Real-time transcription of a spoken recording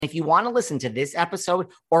If you want to listen to this episode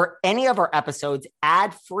or any of our episodes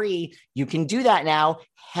ad-free, you can do that now.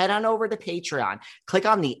 Head on over to Patreon. Click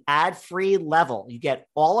on the ad-free level. You get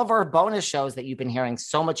all of our bonus shows that you've been hearing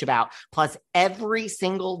so much about. Plus, every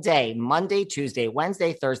single day, Monday, Tuesday,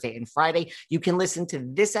 Wednesday, Thursday, and Friday, you can listen to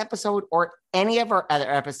this episode or any of our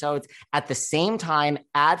other episodes at the same time,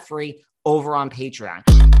 ad-free, over on Patreon.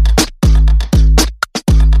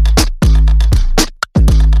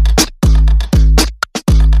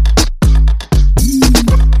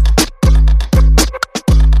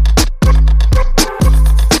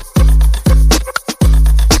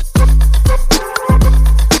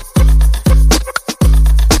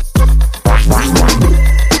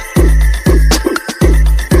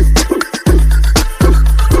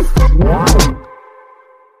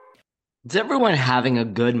 Is everyone having a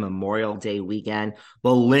good Memorial Day weekend?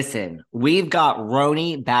 Well, listen, we've got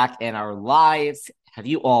RHONY back in our lives. Have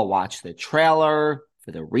you all watched the trailer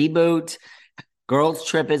for the reboot? Girls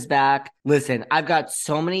Trip is back. Listen, I've got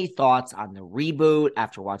so many thoughts on the reboot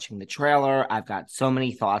after watching the trailer. I've got so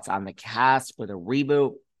many thoughts on the cast for the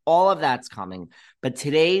reboot. All of that's coming. But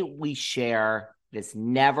today we share this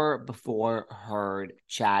never before heard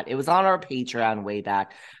chat. It was on our Patreon way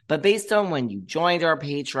back, but based on when you joined our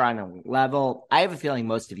Patreon level, I have a feeling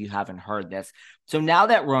most of you haven't heard this. So now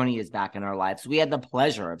that RHONY is back in our lives, we had the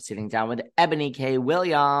pleasure of sitting down with EBONI K.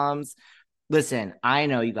 Williams. Listen, I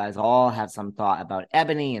know you guys all have some thought about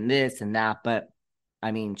EBONI and this and that, but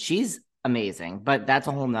I mean, she's amazing, but that's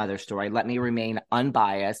a whole nother story. Let me remain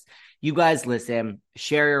unbiased. You guys listen,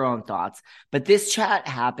 share your own thoughts. But this chat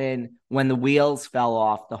happened when the wheels fell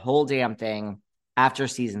off the whole damn thing after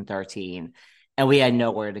season 13, and we had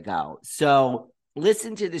nowhere to go. So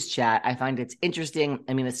listen to this chat. I find it's interesting.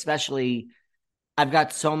 I mean, especially, I've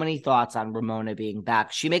got so many thoughts on Ramona being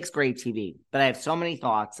back. She makes great TV, but I have so many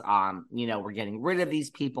thoughts on, we're getting rid of these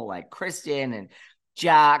people like Kristen and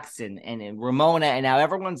Jax and Ramona, and now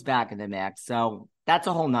everyone's back in the mix. So that's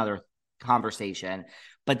a whole nother conversation.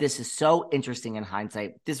 But this is so interesting in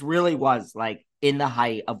hindsight. This really was like in the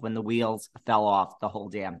height of when the wheels fell off the whole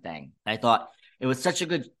damn thing. I thought it was such a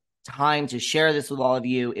good time to share this with all of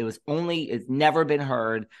you. It's never been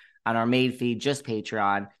heard on our main feed, just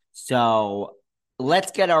Patreon. So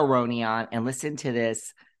let's get our RHONY on and listen to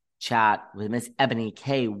this chat with Miss EBONI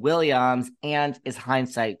K. Williams. And is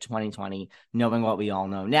hindsight 2020, knowing what we all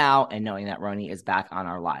know now and knowing that RHONY is back on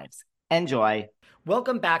our lives. Enjoy.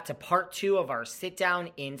 Welcome back to part 2 of our sit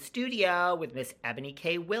down in studio with Miss EBONI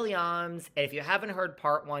K. Williams. And if you haven't heard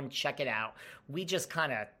part 1, check it out. We just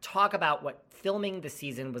kind of talk about what filming the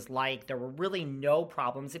season was like. There were really no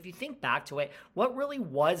problems. If you think back to it, what really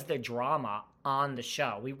was the drama on the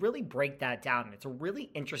show? We really break that down. It's a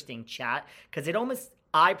really interesting chat because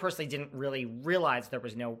I personally didn't really realize there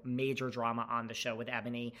was no major drama on the show with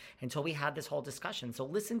EBONI until we had this whole discussion. So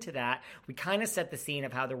listen to that. We kind of set the scene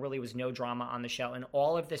of how there really was no drama on the show, and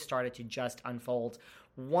all of this started to just unfold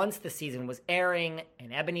once the season was airing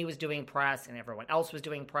and EBONI was doing press and everyone else was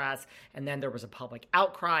doing press, and then there was a public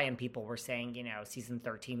outcry and people were saying, season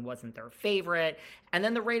 13 wasn't their favorite, and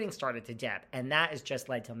then the ratings started to dip, and that has just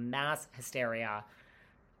led to mass hysteria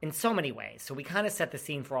in so many ways. So we kind of set the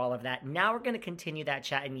scene for all of that. Now we're going to continue that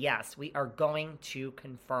chat. And yes, we are going to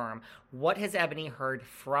confirm what has EBONI heard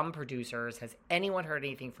from producers. Has anyone heard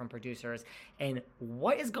anything from producers? And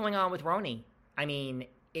what is going on with RHONY? I mean,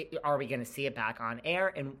 are we going to see it back on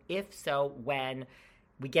air? And if so, when?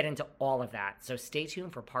 We get into all of that. So stay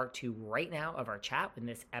tuned for part 2 right now of our chat with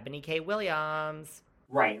Miss EBONI K. Williams.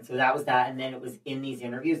 Right. So that was that. And then it was in these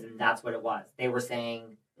interviews, and that's what it was. They were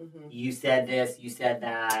saying, you said this, you said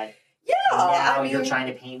that. Yeah. Now you're trying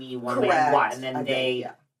to pay me one way and what? And then they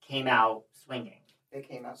came out swinging. They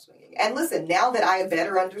came out swinging. And listen, now that I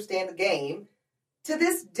better understand the game, to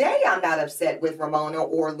this day, I'm not upset with Ramona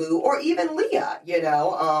or Lou or even Leah,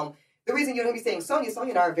 The reason you're going to be saying Sonia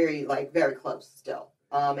and I are very close still.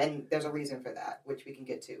 And there's a reason for that, which we can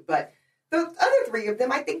get to. But the other 3 of them,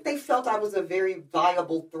 I think they felt I was a very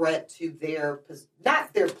viable threat to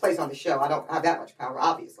not their place on the show. I don't have that much power,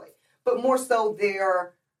 obviously. But more so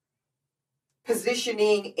their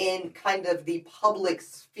positioning in kind of the public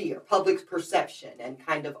sphere, public's perception, and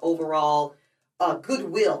kind of overall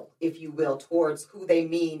goodwill, if you will, towards who they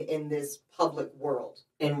mean in this public world.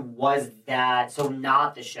 And was that, so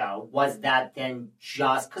not the show, was that then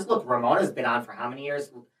just, because look, Ramona's been on for how many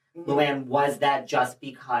years? Luann, was that just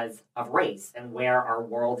because of race and where our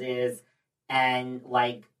world is, and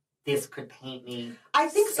this could paint me? I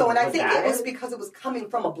think so, and I think it was because it was coming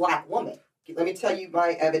from a black woman. Let me tell you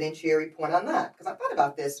my evidentiary point on that, because I thought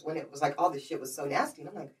about this when it was all this shit was so nasty, and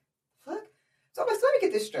I'm like, fuck. So I'm like, so let me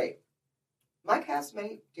get this straight. my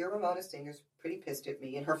castmate, dear Ramona Singer's pretty pissed at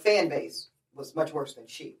me, and her fan base was much worse than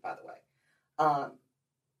she, by the way.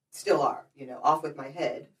 Still are, off with my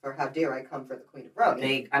head for how dare I come for the Queen of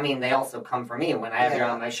RHONY. They also come for me when I have you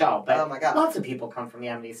on my show. But oh my God. Lots of people come for me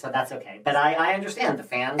on these, so that's okay. But I understand the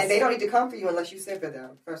fans. And they don't need to come for you unless you sing for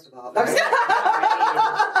them, first of all. Right.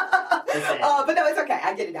 But no, it's okay.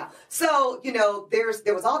 I get it now. So, there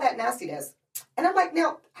was all that nastiness. And I'm like,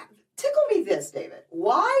 now, tickle me this, David.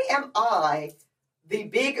 Why am I the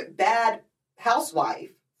big, bad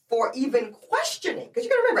housewife for even questioning? Because you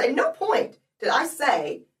got to remember, at no point did I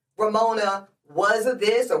say Ramona was a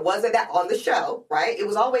this or was it that on the show, right? It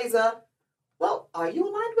was always well, are you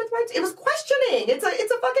aligned with my it was questioning. It's a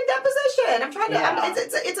fucking deposition. I'm trying to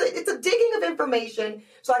it's a digging of information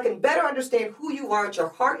so I can better understand who you are at your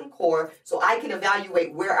heart and core so I can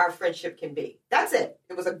evaluate where our friendship can be. That's it.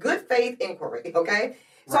 It was a good faith inquiry, okay?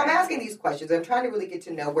 So I'm asking these questions and I'm trying to really get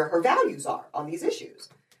to know where her values are on these issues.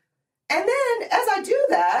 And then as I do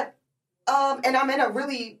that, and I'm in a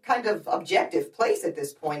really kind of objective place at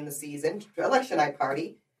this point in the season, election night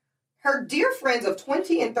party, her dear friends of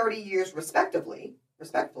 20 and 30 years respectively,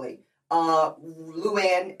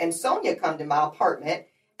 Luann and Sonia come to my apartment,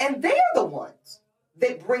 and they're the ones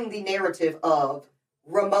that bring the narrative of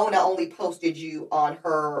Ramona only posted you on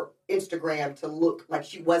her Instagram to look like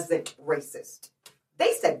she wasn't racist.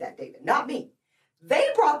 They said that, David, not me. They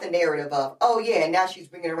brought the narrative of, oh yeah, now she's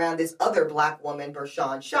bringing around this other black woman,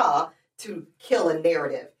 Vershawn Shaw, to kill a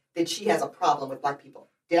narrative that she has a problem with black people.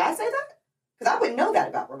 Did I say that? Because I wouldn't know that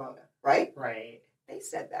about Ramona, right? Right. They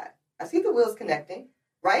said that. I see the wheels connecting,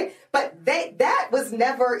 right? But that was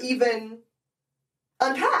never even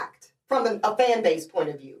unpacked from a fan base point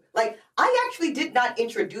of view. Like, I actually did not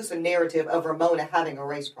introduce a narrative of Ramona having a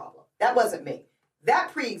race problem. That wasn't me.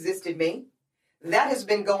 That pre-existed me. That has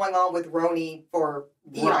been going on with RHONY for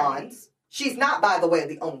eons. Right. She's not, by the way,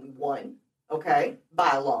 the only one, okay,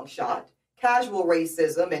 by a long shot. Casual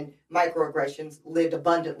racism and microaggressions lived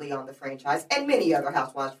abundantly on the franchise and many other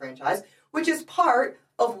Housewives franchise, which is part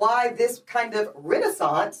of why this kind of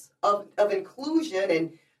renaissance of inclusion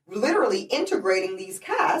and literally integrating these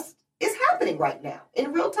casts is happening right now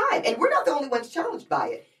in real time. And we're not the only ones challenged by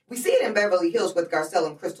it. We see it in Beverly Hills with Garcelle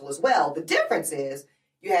and Crystal as well. The difference is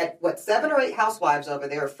you had, 7 or 8 housewives over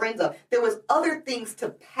there, friends of. There was other things to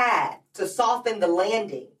pad, to soften the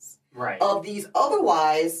landings of these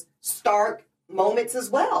otherwise stark moments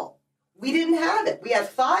as well. We didn't have it. We had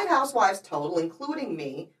 5 housewives total, including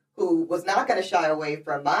me, who was not going to shy away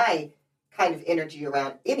from my kind of energy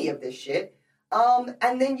around any of this shit.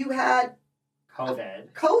 And then you had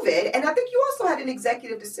COVID. And I think you also had an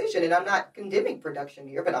executive decision, and I'm not condemning production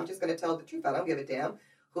here, but I'm just going to tell the truth. I don't give a damn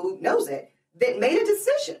who knows it. That made a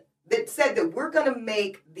decision that said that we're going to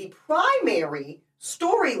make the primary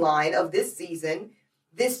storyline of this season,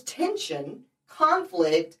 this tension,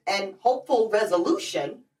 conflict, and hopeful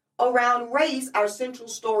resolution around race, our central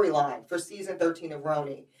storyline for season 13 of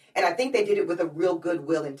RHONY. And I think they did it with a real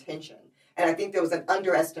goodwill intention. And I think there was an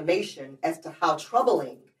underestimation as to how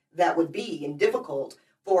troubling that would be and difficult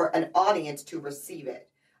for an audience to receive it.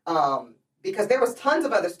 Because there was tons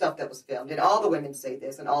of other stuff that was filmed, and all the women say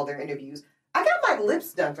this in all their interviews. I got my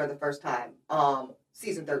lips done for the first time,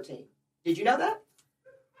 season 13. Did you know that?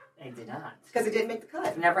 I did not. Because it didn't make the cut.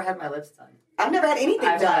 I've never had my lips done. I've never had anything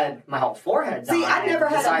done. I've had my whole forehead done. See, I never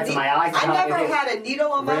had a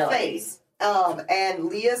needle on my Really? face. And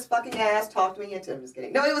Leah's fucking ass talked me into it. I'm just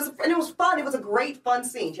kidding. No, it was fun. It was a great, fun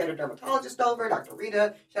scene. She had a dermatologist over, Dr.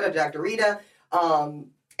 Rita. Shout out to Dr. Rita.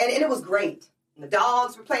 And it was great. And the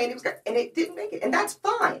dogs were playing. It was great. And it didn't make it. And that's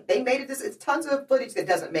fine. They made it. It's tons of footage that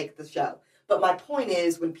doesn't make the show. But my point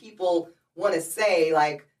is, when people want to say,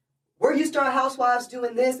 like, we're used to our housewives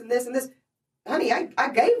doing this and this and this, honey, I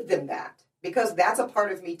gave them that. Because that's a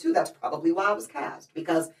part of me, too. That's probably why I was cast.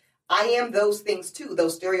 Because I am those things, too.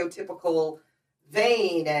 Those stereotypical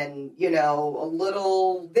vain and, a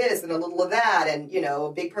little this and a little of that and,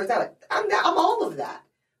 a big personality. I'm all of that.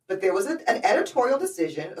 But there was an editorial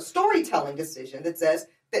decision, a storytelling decision that says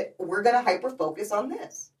that we're going to hyper-focus on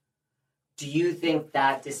this. Do you think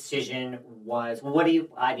that decision was...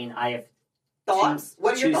 I have thoughts?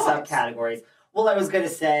 What are your thoughts? Two subcategories. Well, I was going to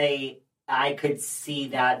say I could see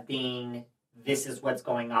that being... this is what's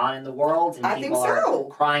going on in the world, and people are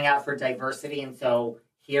crying out for diversity, and so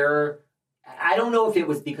here, I don't know if it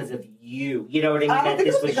was because of you, you know what I mean, that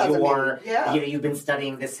this was your, you've been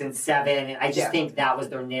studying this since 7, and I just think that was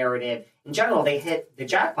their narrative. In general, they hit the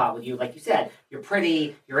jackpot with you, like you said, you're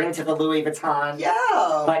pretty, you're into the Louis Vuitton,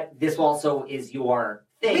 but this also is your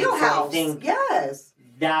thing. Wheelhouse, so I think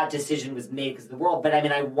that decision was made because of the world, but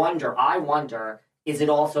I wonder, is it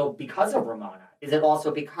also because of Ramona? Is it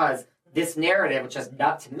also because this narrative, which has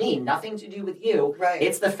to me nothing to do with you, right?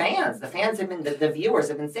 It's the fans. The fans have been, the viewers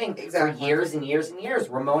have been saying for years and years and years,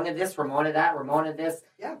 Ramona this, Ramona that, Ramona this.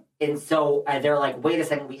 Yeah. And so they're like, wait a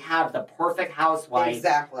second, we have the perfect housewife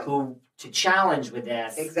who to challenge with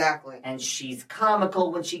this. Exactly. And she's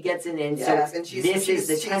comical when she gets in. And yes, so and this is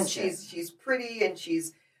the tension. She's pretty and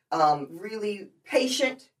she's really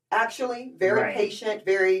patient, actually. Very patient,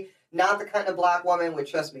 very... Not the kind of black woman,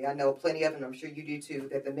 which, trust me, I know plenty of them, I'm sure you do too,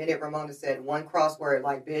 that the minute Ramona said one crossword,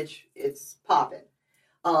 like, bitch, it's popping.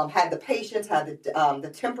 Had the patience, had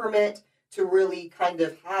the temperament to really kind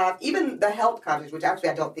of have, even the health conscious, which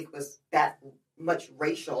actually I don't think was that much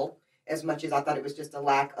racial, as much as I thought it was just a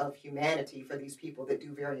lack of humanity for these people that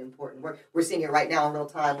do very important work. We're seeing it right now in real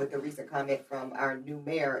time with the recent comment from our new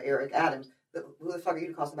mayor, Eric Adams. Who the fuck are you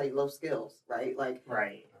to call somebody low skills, right? Like,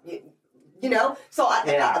 right. You know, so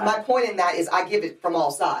my point in that is I give it from all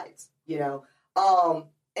sides, you know.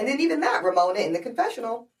 And then even that, Ramona in the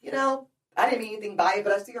confessional, you know, I didn't mean anything by it,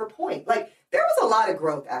 but I see her point. Like, there was a lot of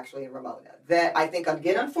growth, actually, in Ramona that I think,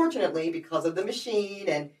 again, unfortunately, because of the machine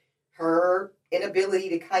and her inability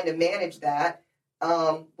to kind of manage that,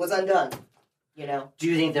 was undone, you know. Do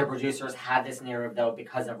you think the producers had this narrative, though,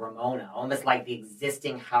 because of Ramona? Almost like the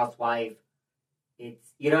existing housewife,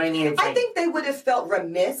 you know what I mean? I think they would have felt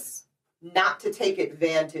remiss not to take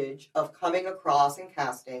advantage of coming across and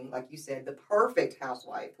casting, like you said, the perfect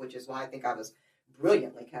housewife, which is why I think I was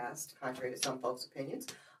brilliantly cast, contrary to some folks' opinions.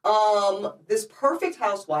 This perfect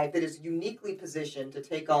housewife that is uniquely positioned to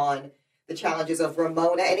take on the challenges of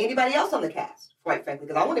Ramona and anybody else on the cast, quite frankly.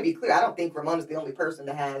 Because I want to be clear, I don't think Ramona's the only person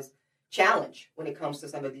that has challenge when it comes to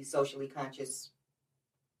some of these socially conscious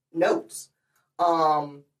notes.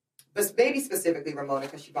 But maybe specifically Ramona,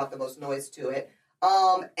 because she brought the most noise to it.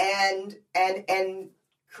 And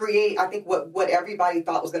create, I think, what everybody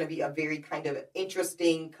thought was going to be a very kind of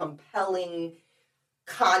interesting, compelling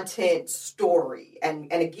content story.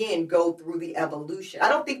 And again, go through the evolution. I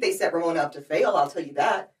don't think they set Ramona up to fail, I'll tell you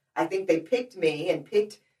that. I think they picked me and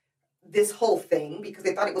picked this whole thing because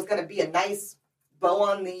they thought it was going to be a nice bow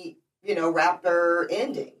on the, you know, rapper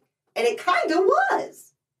ending. And it kind of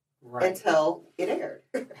was. Right. Until it aired.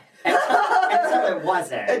 Until it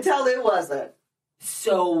wasn't. Until it wasn't.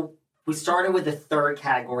 So we started with the third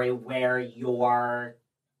category where your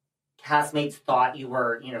castmates thought you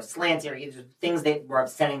were, you know, slanty, things that were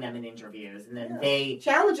upsetting them in interviews, and then they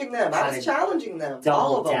challenging them. I was challenging them.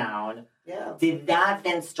 All of them. Down. Yeah. Did that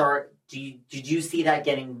then start? Did you see that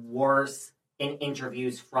getting worse in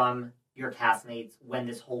interviews from your castmates when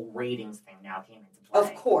this whole ratings thing now came into play?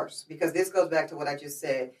 Of course, because this goes back to what I just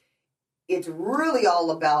said. It's really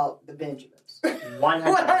all about the Benjamins.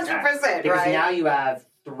 100%. Because now you have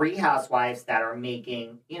 3 housewives that are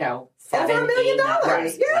making, you know, over $1 million.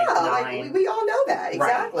 Right, yeah, like we all know that.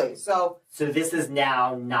 Exactly. Right. So this is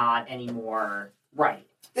now not anymore. Right.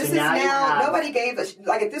 This is now nobody gave a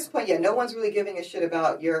like at this point, no one's really giving a shit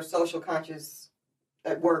about your social conscious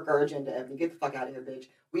at work or agenda, Ebony. Get the fuck out of here, bitch.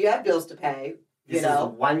 We have bills to pay. This is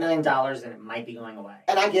 $1 million and it might be going away.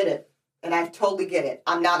 And I get it. And I totally get it.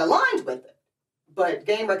 I'm not aligned with it. But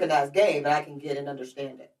game recognized game, and I can get and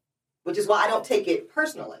understand it. Which is why I don't take it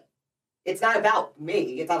personally. It's not about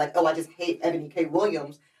me. It's not like, oh, I just hate Ebony K.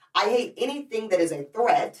 Williams. I hate anything that is a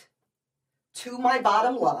threat to my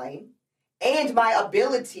bottom line and my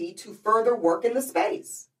ability to further work in the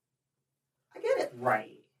space. I get it.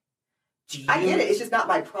 Right. I get it. It's just not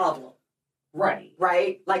my problem. Right.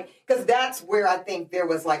 Right? Like, because that's where I think there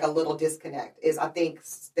was like a little disconnect, is I think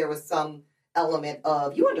there was some element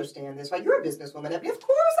of, you understand this, right? You're a businesswoman. Of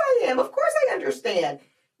course I am. Of course I understand.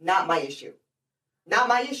 Not my issue. Not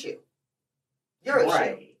my issue. Your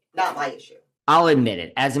issue. Not my issue. I'll admit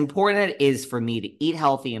it. As important it is for me to eat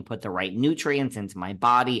healthy and put the right nutrients into my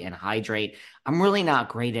body and hydrate, I'm really not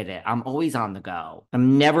great at it. I'm always on the go.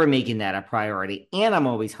 I'm never making that a priority, and I'm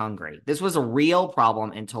always hungry. This was a real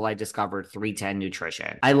problem until I discovered 310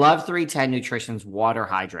 Nutrition. I love 310 Nutrition's water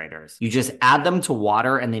hydrators. You just add them to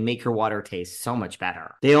water and they make your water taste so much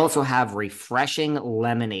better. They also have refreshing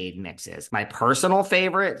lemonade mixes. My personal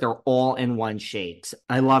favorite, they're all-in-one shakes.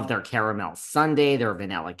 I love their caramel sundae, their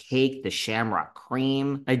vanilla cake, the shamrock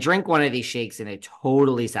cream. I drink one of these shakes and it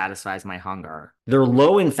totally satisfies my hunger. They're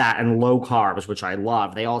low in fat and low carbs, which I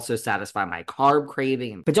love. They also satisfy my carb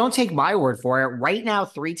craving. But don't take my word for it. Right now,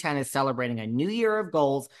 310 is celebrating a new year of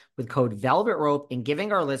goals with with code Velvet Rope and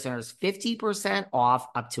giving our listeners 50% off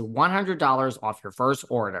up to $100 off your first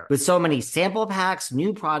order. With so many sample packs,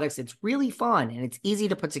 new products, it's really fun and it's easy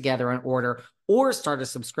to put together an order or start a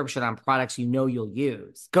subscription on products you know you'll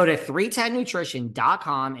use. Go to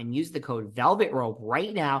 310nutrition.com and use the code Velvet Rope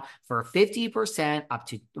right now for 50% up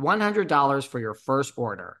to $100 for your first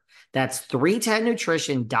order. That's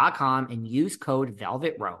 310nutrition.com and use code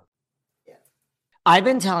Velvet Rope. I've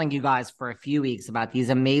been telling you guys for a few weeks about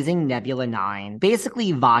these amazing Nebula 9,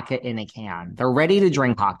 basically vodka in a can. They're ready to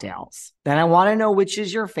drink cocktails. Then I want to know which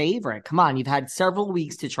is your favorite. Come on, you've had several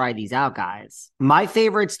weeks to try these out, guys. My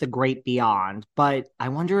favorite's the Great Beyond, but I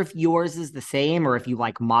wonder if yours is the same or if you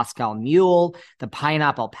like Moscow Mule, the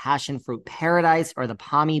Pineapple Passion Fruit Paradise, or the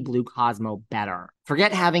Pommy Blue Cosmo better.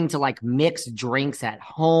 Forget having to mix drinks at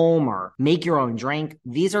home or make your own drink.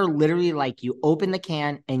 These are literally you open the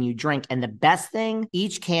can and you drink. And the best thing,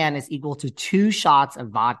 each can is equal to 2 shots of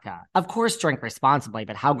vodka. Of course, drink responsibly,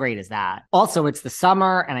 but how great is that? Also, it's the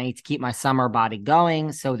summer and I need to keep my summer body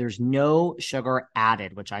going. So there's no sugar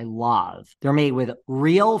added, which I love. They're made with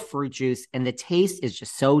real fruit juice and the taste is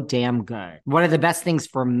just so damn good. One of the best things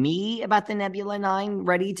for me about the Nebula 9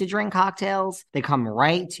 ready to drink cocktails, they come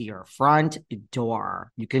right to your front door.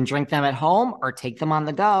 You can drink them at home or take them on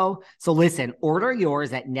the go. So listen, order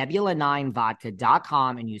yours at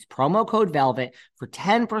nebula9vodka.com and use promo code VELVET for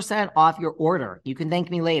 10% off your order. You can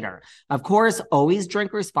thank me later. Of course, always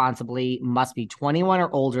drink responsibly, must be 21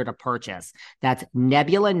 or older to purchase. That's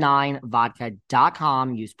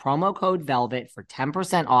nebula9vodka.com. Use promo code VELVET for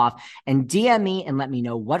 10% off and DM me and let me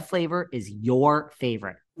know what flavor is your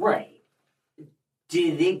favorite. Right.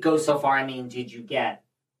 Did it go so far? I mean, did you get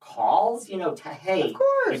calls, hey, of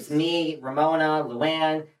course. It's me, Ramona,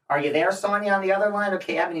 Luann. Are you there, Sonia, on the other line?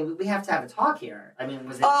 Okay, I mean, we have to have a talk here. I mean,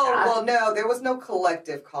 was it well, no, there was no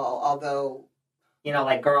collective call, although...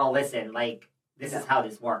 girl, listen, this is how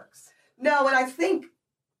this works. No, and I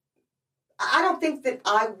don't think that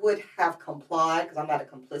I would have complied, because I'm not a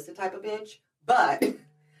complicit type of bitch, but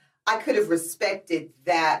I could have respected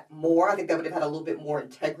that more. I think that would have had a little bit more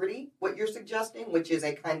integrity, what you're suggesting, which is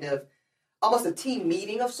a kind of almost a team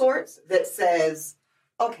meeting of sorts that says,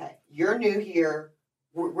 okay, you're new here.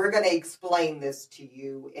 We're going to explain this to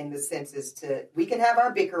you in the sense as to we can have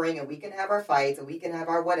our bickering and we can have our fights and we can have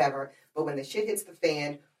our whatever. But when the shit hits the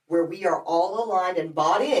fan, where we are all aligned and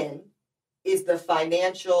bought in is the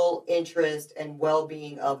financial interest and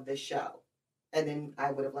well-being of the show. And then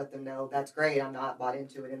I would have let them know, that's great. I'm not bought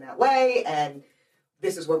into it in that way. And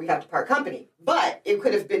this is where we have to part company. But it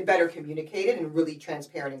could have been better communicated and really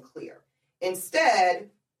transparent and clear. Instead,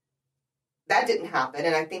 that didn't happen,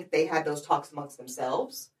 and I think they had those talks amongst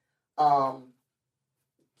themselves. And,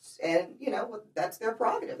 that's their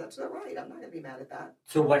prerogative. That's their right. I'm not going to be mad at that.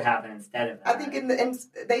 So what happened instead of that? I think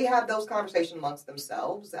they had those conversations amongst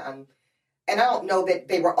themselves, and I don't know that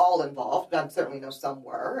they were all involved, but I certainly know some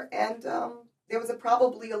were. And there was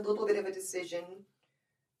probably a little bit of a decision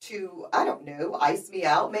to, I don't know, ice me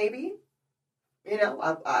out maybe.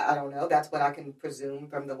 I don't know. That's what I can presume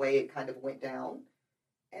from the way it kind of went down.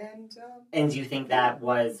 And do you think that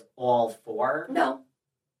was all 4? No.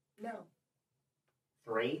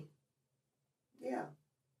 3? Yeah.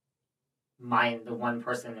 The one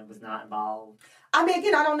person that was not involved? I mean,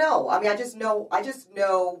 again, I don't know. I mean, I just know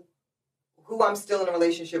who I'm still in a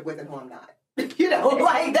relationship with and who I'm not.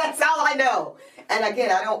 That's all I know. And again,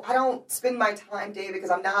 I don't spend my time, David, because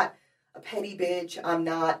I'm not a petty bitch. I'm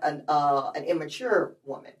not an immature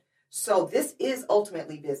woman. So this is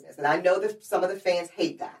ultimately business. And I know that some of the fans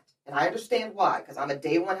hate that. And I understand why, because I'm a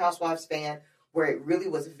Day One Housewives fan where it really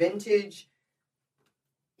was vintage.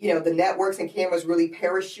 The networks and cameras really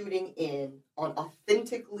parachuting in on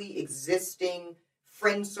authentically existing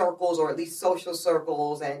friend circles or at least social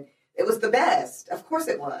circles. And it was the best. Of course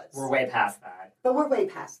it was. We're way past that. But we're way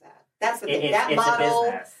past that. That's the thing.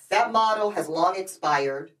 That model has long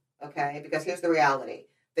expired. Okay, because here's the reality.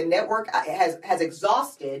 The network has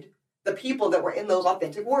exhausted the people that were in those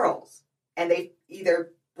authentic worlds. And they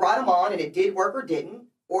either brought them on and it did work or didn't,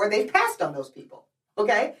 or they passed on those people.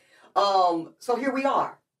 Okay? So here we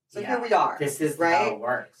are. Here we are. This is right? how it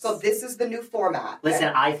works. So this is the new format.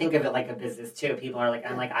 Listen, I think of it like a business too. People are like,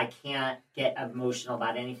 I can't get emotional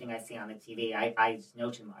about anything I see on the TV. I just know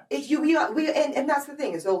too much. And that's the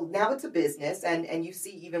thing. So now it's a business, and you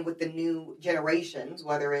see even with the new generations,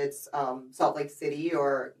 whether it's Salt Lake City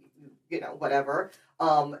or whatever,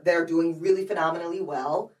 they're doing really phenomenally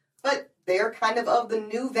well. But they're kind of the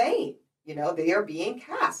new vein. They are being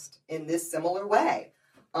cast in this similar way.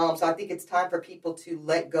 So I think it's time for people to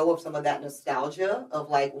let go of some of that nostalgia of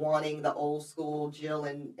wanting the old school Jill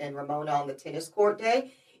and Ramona on the tennis court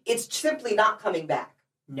day. it's simply not coming back.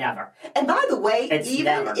 Never. And by the way, it's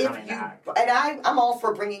even if you, back. And I'm all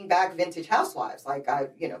for bringing back vintage housewives. Like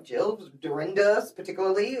Jill, Dorinda,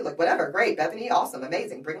 particularly, like whatever, great, Bethany, awesome,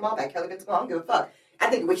 amazing, bring them all back. Kelly Benson, I don't give a fuck. I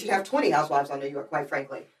think we should have 20 housewives on New York, quite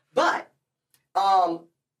frankly. But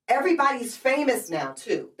everybody's famous now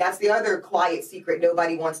too. That's the other quiet secret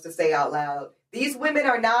nobody wants to say out loud. These women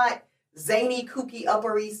are not zany, kooky,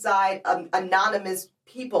 Upper East Side, anonymous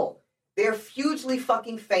people. They're hugely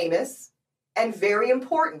fucking famous and very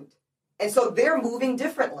important. And so they're moving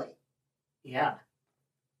differently. Yeah.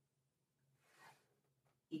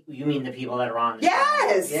 You mean the people that are on?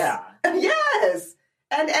 Yes. Show? Yeah. Yes.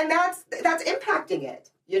 And that's impacting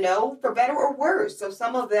it, for better or worse. So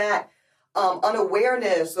some of that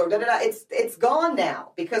unawareness or it's gone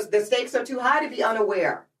now because the stakes are too high to be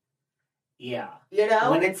unaware. Yeah.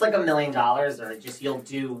 When it's like $1 million or just you'll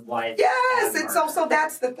do what. Yes. It's also,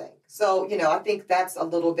 that's the thing. So, I think that's a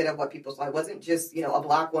little bit of what people saw. It wasn't just, a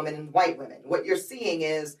black woman and white women. What you're seeing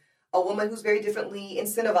is a woman who's very differently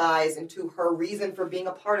incentivized into her reason for being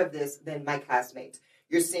a part of this than my castmates.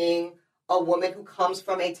 You're seeing a woman who comes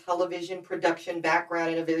from a television production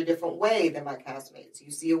background in a very different way than my castmates. You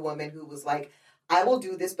see a woman who was like, I will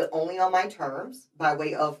do this, but only on my terms by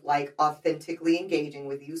way of like authentically engaging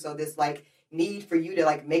with you. So this like need for you to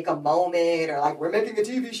like make a moment or like, we're making a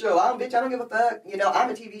TV show. I don't give a fuck. I'm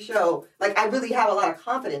a TV show. Like, I really have a lot of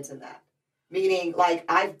confidence in that. Meaning like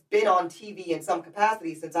I've been on TV in some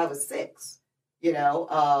capacity since I was 6,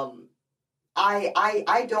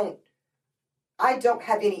 I don't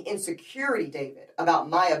have any insecurity, David, about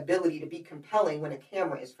my ability to be compelling when a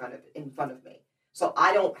camera is in front of me. So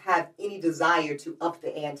I don't have any desire to up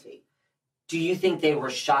the ante. Do you think they were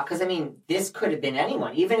shocked? Because, this could have been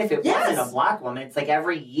anyone. Even if it wasn't a black woman, it's like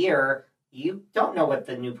every year you don't know what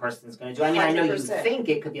the new person's going to do. I know 100%. You think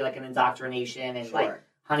it could be like an indoctrination and like,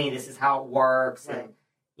 honey, this is how it works. Right.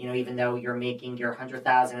 And, even though you're making your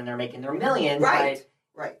 100,000 and they're making their million. Right.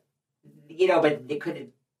 But they could have.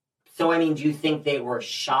 So, do you think they were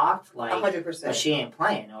shocked? Like, 100%. But she ain't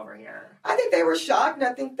playing over here. I think they were shocked, and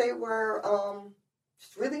I think they were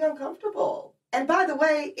really uncomfortable. And by the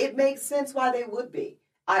way, it makes sense why they would be.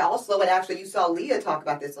 I also, and actually you saw Leah talk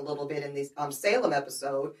about this a little bit in this Salem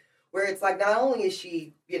episode, where it's like, not only is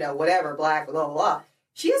she, whatever, black, blah, blah, blah,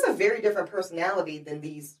 she has a very different personality than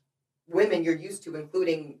these women you're used to,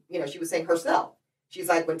 including, she was saying herself. She's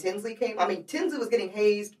like, when Tinsley came, Tinsley was getting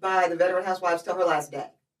hazed by the veteran housewives till her last day.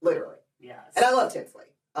 Literally. Yes. And I love Tinsley.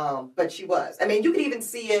 But she was. You could even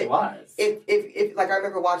see it. She was. If like, I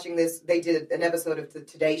remember watching this, they did an episode of the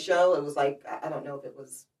Today Show. It was like, I don't know if it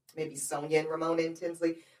was maybe Sonia and Ramona and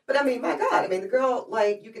Tinsley. But my God, the girl,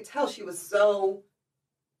 like, you could tell she was so,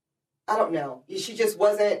 I don't know. She just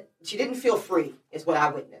wasn't, she didn't feel free, is what I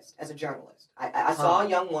witnessed as a journalist. I saw a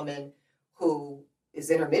young woman who is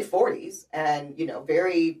in her mid-40s and,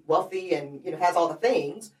 very wealthy and, has all the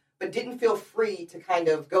things, but didn't feel free to kind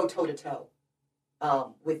of go toe-to-toe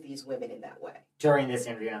with these women in that way. During this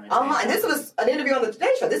interview on the Today Show. And this was an interview on the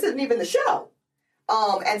Today Show. This isn't even the show.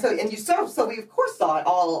 So we of course saw it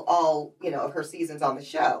all of her seasons on the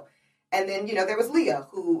show. And then, there was Leah,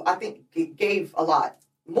 who I think gave a lot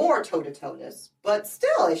more toe-to-toe-ness, but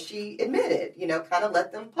still, as she admitted, kind of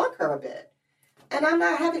let them punk her a bit. And I'm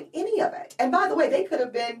not having any of it. And by the way, they could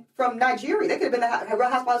have been from Nigeria. They could have been the Real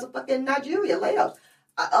Housewives of fucking Nigeria, Lagos.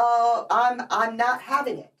 I'm not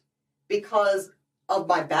having it because of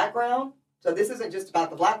my background. So this isn't just about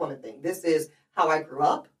the black woman thing. This is how I grew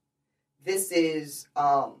up. This is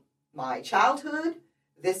my childhood.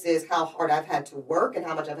 This is how hard I've had to work and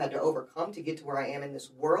how much I've had to overcome to get to where I am in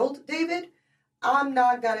this world, David. I'm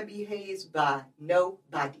not going to be hazed by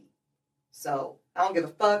nobody. So I don't give a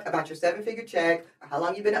fuck about your 7-figure check or how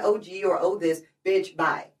long you've been an OG or owe this. Bitch,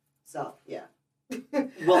 bye. So, yeah.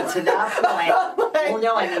 Well, to that point, well,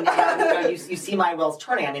 no, you see my wheels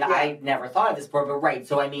turning. I never thought of this before, but right.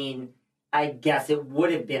 So, I guess it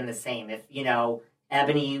would have been the same if,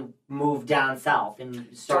 Ebony moved down south and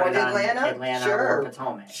started on Atlanta or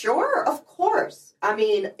Potomac. Sure, of course.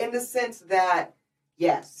 In the sense that,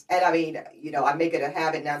 yes. And I make it a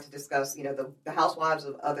habit now to discuss, the housewives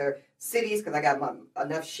of other cities because I got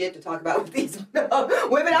enough shit to talk about with these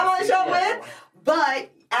women I'm on the show with. But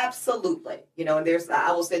absolutely, and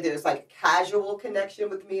I will say there's like casual connection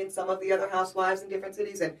with me and some of the other housewives in different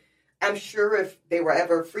cities. And I'm sure if they were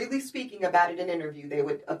ever freely speaking about it in an interview, they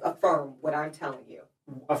would affirm what I'm telling you.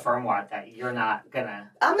 Affirm what? That you're not gonna...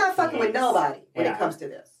 I'm not fucking with nobody when it comes to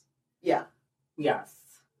this. Yeah. Yes.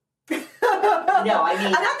 No,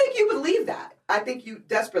 And I think you believe that. I think you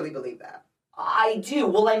desperately believe that. I do.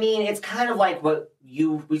 Well, I mean, it's kind of like what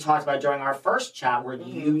we talked about during our first chat, where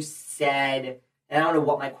you said, and I don't know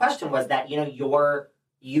what my question was, that you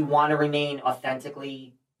want to remain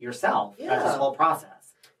authentically yourself throughout this whole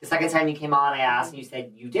process. The second time you came on, I asked, and you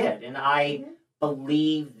said you did, and I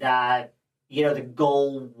believe that the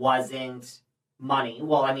goal wasn't money.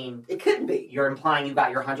 Well, I mean, it couldn't be. You're implying you got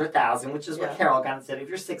your 100,000, which is what Carol got instead of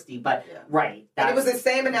your 60. But right, and it was the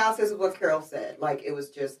same analysis of what Carol said. Like it was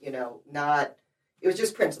just not. It was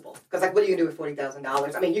just principle. Because like, what are you gonna do with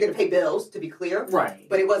 $40,000? I mean, you're gonna pay bills, to be clear. Right.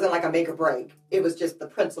 But it wasn't like a make or break. It was just the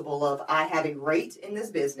principle of I have a rate in this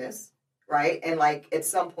business, right? And like at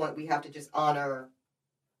some point we have to just honor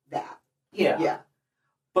that. Yeah. Yeah.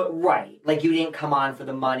 But right, like you didn't come on for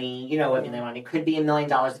the money, I mean, it could be $1 million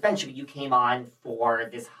eventually. You came on for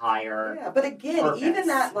this higher. Yeah, but again, purpose. Even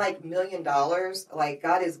that like $1 million, like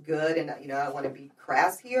God is good, and I don't want to be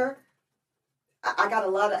crass here. I got a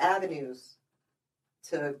lot of avenues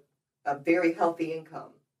to a very healthy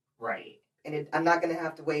income. Right. And I'm not going to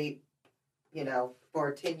have to wait, for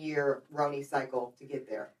a 10-year RHONY cycle to get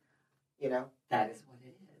there. That is what it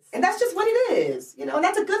is. And that's just what it is, and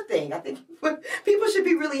that's a good thing. I think people should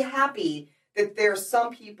be really happy that there's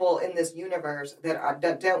some people in this universe that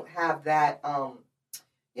don't have that, for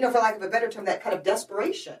lack of a better term, that kind of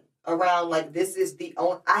desperation around like this is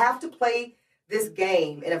I have to play this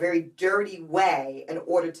game in a very dirty way in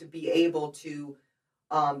order to be able to,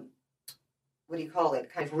 kind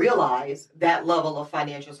of realize that level of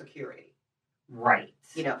financial security. Right.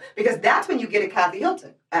 Because that's when you get a Kathy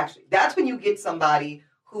Hilton, actually. That's when you get somebody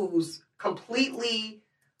who's completely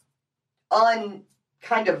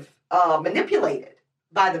manipulated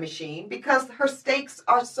by the machine because her stakes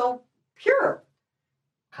are so pure.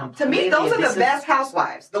 Completely. To me, those are the best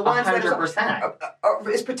housewives. The ones 100%.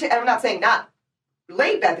 That I'm not saying not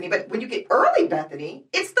late Bethany, but when you get early Bethany,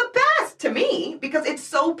 it's the best to me because it's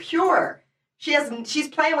so pure. She's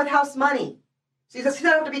playing with house money. She doesn't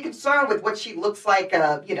have to be concerned with what she looks like.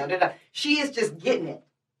 She is just getting it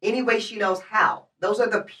any way she knows how. Those are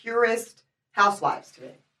the purest housewives to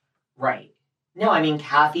me. Right. No, I mean,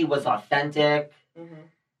 Kathy was authentic. Mm-hmm.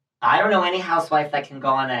 I don't know any housewife that can go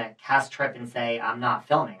on a cast trip and say, I'm not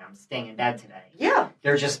filming, I'm staying in bed today. Yeah.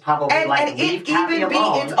 They're just probably leave Kathy alone.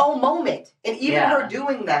 Be its own moment. And even her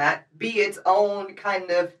doing that be its own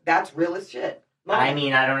kind of, that's real as shit. Moment. I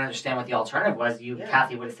mean, I don't understand what the alternative was.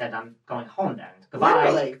 Kathy would have said, I'm going home then.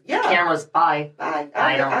 Goodbye. Literally. Yeah. Cameras, bye. Bye.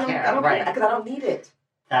 I don't care. Right. Because I don't need it.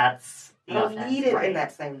 That's I don't need it in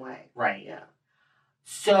that same way. Right. Yeah.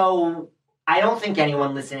 So I don't think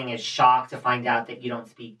anyone listening is shocked to find out that you don't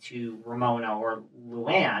speak to Ramona or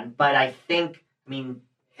Luann, but I think, and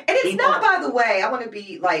it's not, by the way, I want to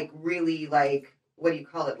be like really like, what do you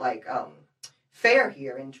call it? Like fair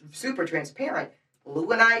here and super transparent.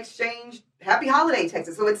 Lou and I exchanged happy holiday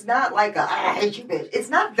texts. So it's not like I hate you, bitch. It's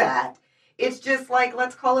not that. It's just like,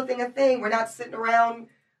 let's call a thing a thing. We're not sitting around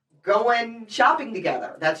going shopping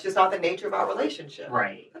together. That's just not the nature of our relationship.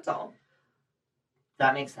 Right. That's all.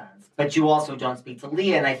 That makes sense. But you also don't speak to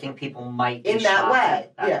Leah, and I think people might be in that way.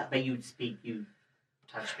 Yeah. But you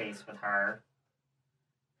touch base with her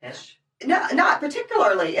ish. No, not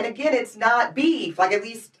particularly. And again, it's not beef. Like, at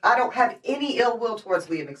least I don't have any ill will towards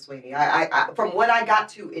Leah McSweeney. I from what I got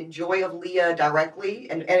to enjoy of Leah directly,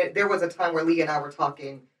 and there was a time where Leah and I were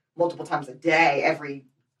talking multiple times a day,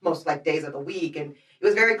 most like days of the week, and it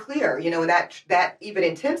was very clear, and that even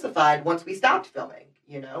intensified once we stopped filming.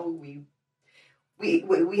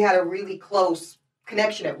 We had a really close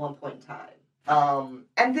connection at one point in time.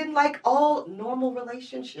 And then, like all normal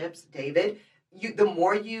relationships, David, the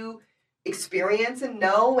more you experience and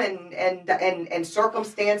know and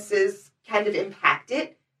circumstances kind of impact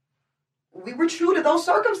it, we were true to those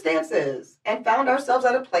circumstances and found ourselves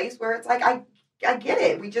at a place where it's like, I get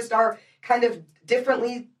it. We just are kind of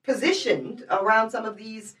differently positioned around some of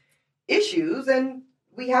these issues, and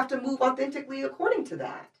we have to move authentically according to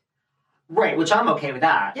that. Right, which I'm okay with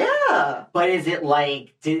that. Yeah. But is it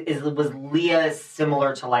like, was Leah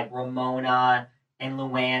similar to like Ramona and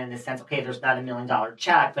Luann in the sense, okay, there's not $1 million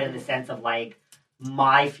check, but in the sense of like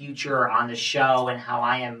my future on the show and how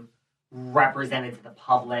I am represented to the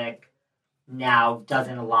public now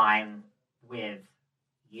doesn't align with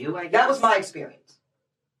you, I guess? That was my experience.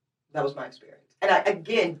 And I,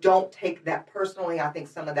 again, don't take that personally. I think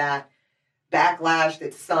some of that backlash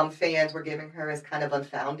that some fans were giving her is kind of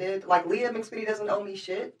unfounded. Like, Leah McSweeney doesn't owe me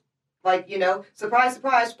shit. Like, surprise,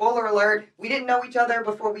 surprise, spoiler alert, we didn't know each other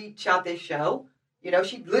before we shot this show.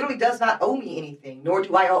 She literally does not owe me anything, nor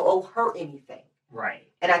do I owe her anything. Right.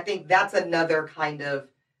 And I think that's another kind of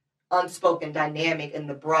unspoken dynamic in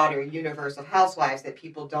the broader universe of housewives that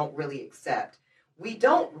people don't really accept. We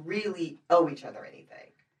don't really owe each other anything.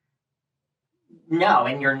 No,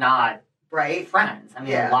 and you're not friends. I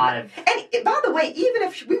mean, a lot of... And by the way, even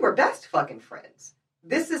if we were best fucking friends,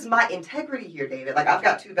 this is my integrity here, David. Like, I've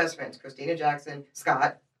got two best friends, Christina Jackson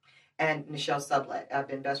Scott and Michelle Sublet. I've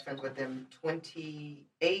been best friends with them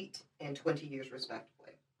 28 and 20 years,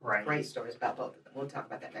 respectively. Right. Great stories about both of them. We'll talk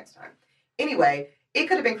about that next time. Anyway, it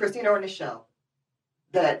could have been Christina or Michelle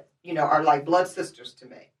that, are like blood sisters to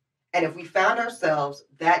me. And if we found ourselves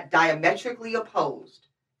that diametrically opposed,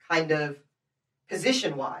 kind of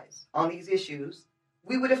position-wise, on these issues,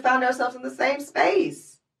 we would have found ourselves in the same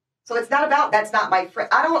space. So it's not about, that's not my friend.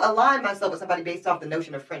 I don't align myself with somebody based off the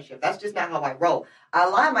notion of friendship. That's just not how I roll. I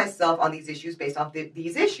align myself on these issues based off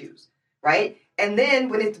these issues, right? And then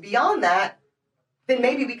when it's beyond that, then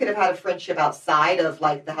maybe we could have had a friendship outside of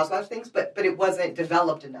like the housewives things, but it wasn't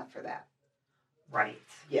developed enough for that. Right.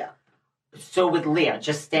 Yeah. So with Leah,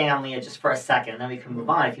 just stay on Leah just for a second, and then we can move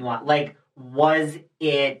on if you want. Like, was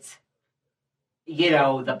it,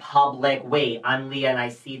 the public, wait, I'm Leah and I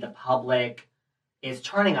see the public is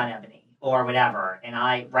turning on Ebony or whatever. And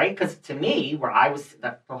right? Because to me,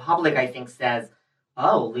 the public, I think, says,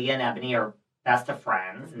 oh, Leah and Ebony are best of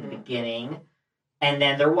friends in the beginning. And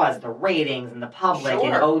then there was the ratings and the public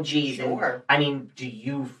and OGs. Sure. And, I mean, do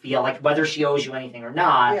you feel like whether she owes you anything or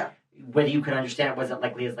not, whether you could understand it, was it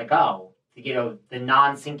like Leah's like, oh, the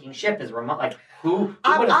non-sinking ship is Ramona. Like, who would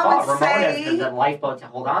have thought Ramona is the lifeboat to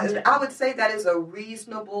hold on to? I would say that is a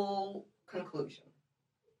reasonable conclusion,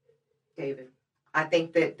 David. I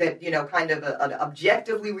think that kind of an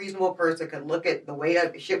objectively reasonable person could look at the way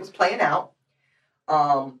shit was playing out.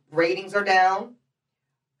 Ratings are down.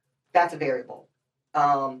 That's a variable.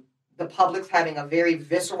 The public's having a very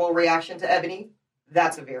visceral reaction to Ebony.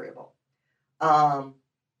 That's a variable.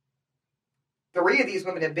 3 of these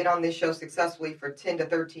women have been on this show successfully for 10 to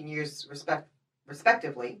 13 years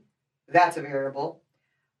respectively. That's a variable.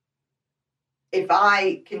 If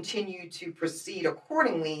I continue to proceed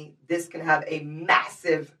accordingly, this can have a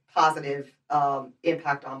massive positive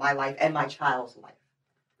impact on my life and my child's life.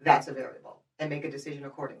 That's a variable. And make a decision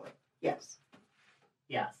accordingly. Yes.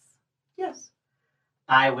 Yes. Yes.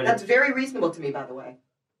 That's very reasonable to me, by the way.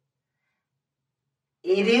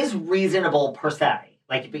 It is reasonable per se.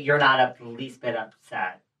 Like, but you're not the least bit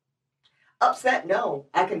upset. Upset? No.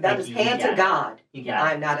 That is hand to God. You get it.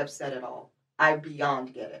 I'm not upset at all. I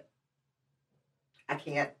beyond get it. I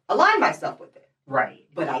can't align myself with it. Right.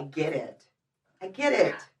 But I get it. I get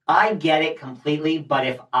it. I get it completely, but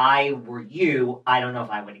if I were you, I don't know if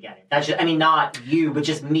I would get it. That's just, not you, but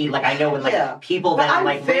just me. Like, I know when, people that I'm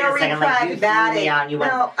like, wait a second, like, you threw me out and you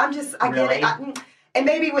went, no, I get it. And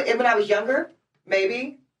maybe when I was younger,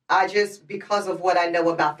 I just, because of what I know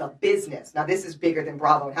about the business. Now, this is bigger than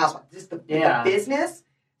Bravo and Housewives. Just the business.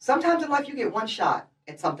 Sometimes in life, you get one shot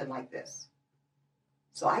at something like this.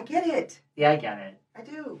 So I get it. Yeah, I get it. I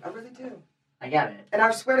do. I really do. I get it. And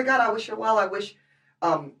I swear to God, I wish her well. I wish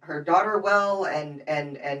her daughter well. And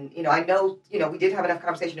I know, we did have enough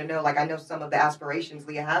conversation to know, like, I know some of the aspirations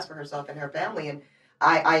Leah has for herself and her family. And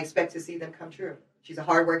I expect to see them come true. She's a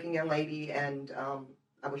hardworking young lady, and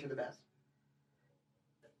I wish her the best.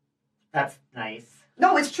 That's nice.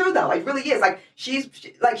 No, it's true though. It really is. Like she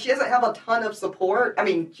doesn't have a ton of support. I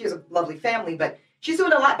mean, she has a lovely family, but she's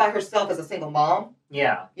doing a lot by herself as a single mom.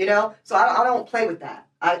 Yeah. So I don't play with that.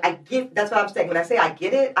 I get. That's what I'm saying. When I say I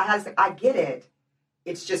get it, I have to say I get it.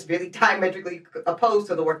 It's just really diametrically opposed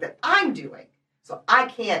to the work that I'm doing. So I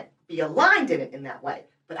can't be aligned in it in that way.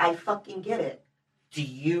 But I fucking get it. Do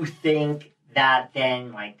you think that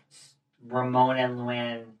then, like, Ramona and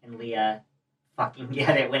Luann and Leah fucking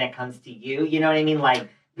get it when it comes to you? You know what I mean? Like,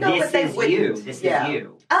 no, this is you. This is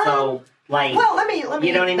you. So, like, well, let me.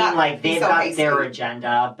 You know what I mean? Like, they've got their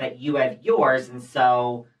agenda, but you have yours, and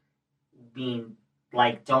so,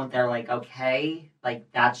 like, they're like, okay, like,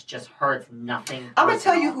 that's just her. It's nothing. I'm gonna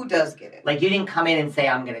tell you who does get it. Like, you didn't come in and say,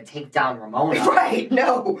 I'm gonna take down Ramona. Right?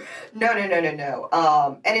 No.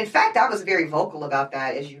 And in fact, I was very vocal about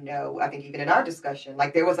that, as you know. I think even in our discussion,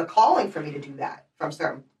 like, there was a calling for me to do that from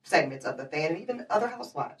certain segments of the fan and even other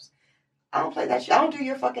housewives. I don't play that shit. I don't do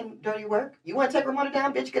your fucking dirty work. You want to take Ramona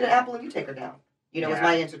down, bitch? Get an apple and you take her down. Was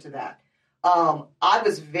my answer to that. I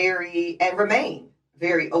was and remain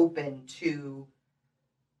very open to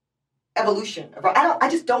evolution. I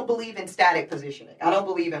just don't believe in static positioning. I don't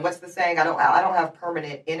believe in, what's the saying? I don't have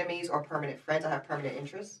permanent enemies or permanent friends. I have permanent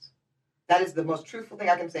interests. That is the most truthful thing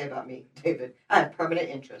I can say about me, David. I have permanent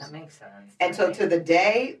interests. That makes sense. And so to the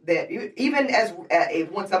day that, even as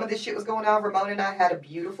when some of this shit was going on, Ramona and I had a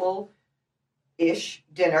beautiful ish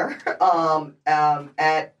dinner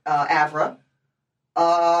at Avra.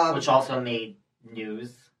 Which also made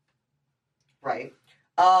news. Right.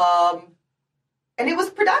 And it was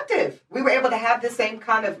productive. We were able to have the same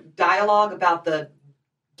kind of dialogue about the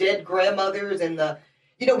dead grandmothers and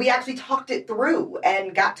we actually talked it through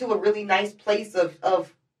and got to a really nice place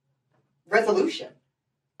of resolution.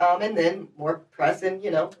 And then more press and,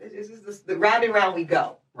 the round and round we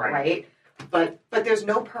go. Right? But there's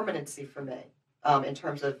no permanency for me in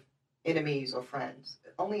terms of enemies or friends.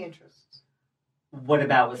 Only interests. What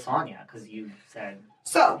about with Sonia? Because you said...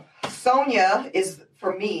 So, Sonia is,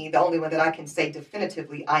 for me, the only one that I can say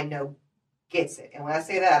definitively I know gets it. And when I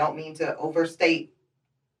say that, I don't mean to overstate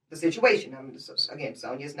the situation. Again,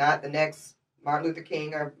 Sonia's not the next Martin Luther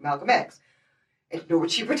King or Malcolm X. Nor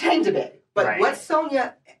would she pretend to be. But what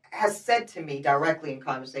Sonia has said to me directly in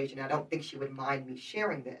conversation, I don't think she would mind me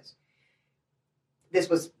sharing this. This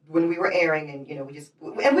was when we were airing, and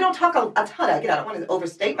we don't talk a ton. Again, I don't want to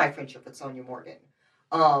overstate my friendship with Sonia Morgan.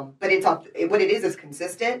 But what it is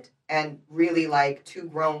consistent and really like two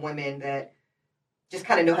grown women that just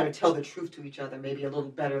kind of know how to tell the truth to each other, maybe a little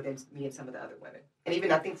better than me and some of the other women, and even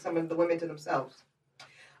I think some of the women to themselves.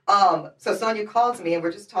 So Sonia calls me and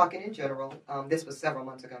we're just talking in general. This was several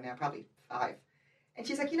months ago now, probably 5, and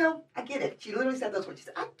she's like, I get it. She literally said those words. She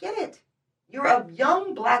said, I get it. You're a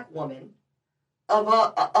young black woman. Of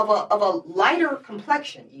a lighter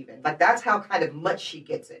complexion, even. Like, that's how kind of much she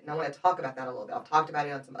gets it. And I want to talk about that a little bit. I've talked about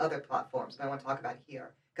it on some other platforms, but I want to talk about it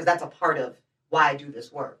here. Because that's a part of why I do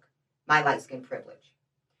this work. My light skin privilege.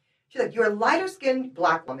 She's like, you're a lighter skinned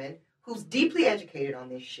black woman who's deeply educated on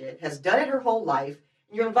this shit, has done it her whole life,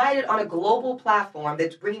 and you're invited on a global platform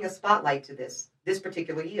that's bringing a spotlight to this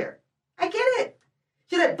particular year. I get it.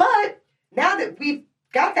 She's like, but now that we've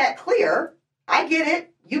got that clear, I get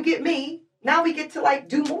it, you get me, now we get to,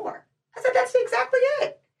 do more. I said, that's exactly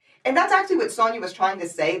it. And that's actually what Sonia was trying to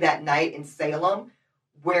say that night in Salem,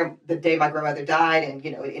 where the day my grandmother died, and,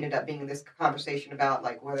 it ended up being this conversation about,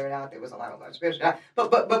 whether or not there was a lot of spiritual.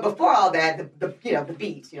 But before all that, the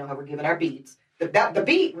beats, how we're giving our beats. The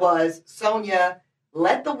beat was, Sonia,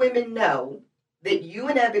 let the women know that you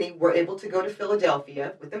and Ebony were able to go to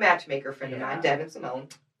Philadelphia with a matchmaker friend of mine, Devin Simone,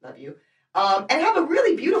 love you, and have a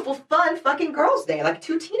really beautiful, fun fucking girls' day, like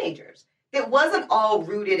 2 teenagers. It wasn't all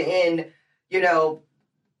rooted in,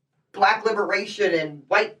 black liberation and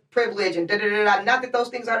white privilege and da-da-da-da. Not that those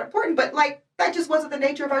things aren't important, but, that just wasn't the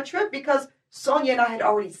nature of our trip because Sonia and I had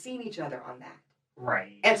already seen each other on that.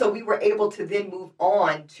 Right. And so we were able to then move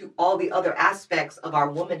on to all the other aspects of our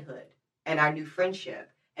womanhood and our new friendship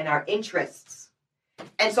and our interests.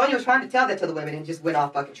 And Sonia was trying to tell that to the women and just went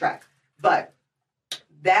off fucking track. But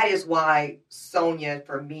that is why Sonia,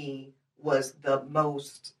 for me, was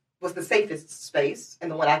the safest space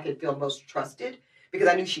and the one I could feel most trusted because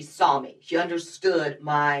I knew she saw me. She understood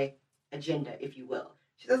my agenda, if you will.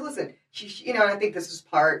 She says, listen, she and I think this is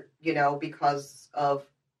part, because of,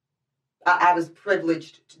 I was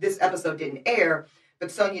privileged. This episode didn't air,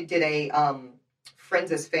 but Sonia did a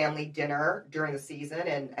Friends as Family dinner during the season,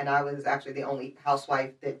 and I was actually the only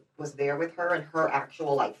housewife that was there with her and her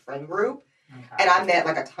actual, friend group. Okay. And I met,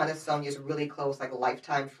 a ton of Sonia's really close,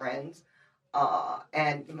 lifetime friends.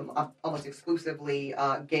 And almost exclusively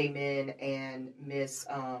gay men and Miss,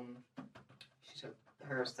 she's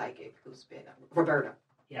her psychic who's been, Roberta.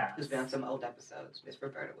 Yeah. Who's been on some old episodes. Miss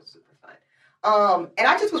Roberta was super fun. And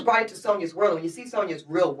I just was brought into Sonia's world. When you see Sonia's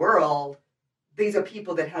real world, these are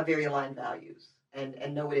people that have very aligned values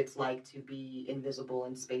and know what it's like to be invisible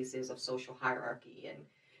in spaces of social hierarchy. And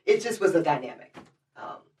it just was a dynamic.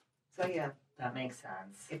 So, yeah. That makes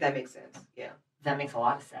sense. If that makes sense, yeah. That makes a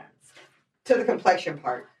lot of sense. To the complexion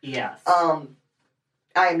part. Yes. I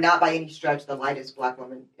am not by any stretch the lightest black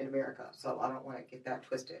woman in America, so I don't want to get that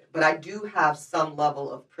twisted. But I do have some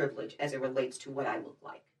level of privilege as it relates to what I look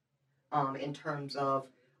like, in terms of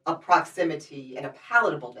a proximity and a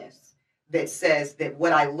palatableness that says that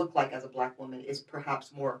what I look like as a black woman is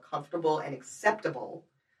perhaps more comfortable and acceptable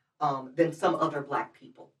than some other black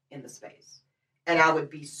people in the space. And I would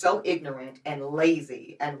be so ignorant and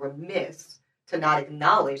lazy and remiss to not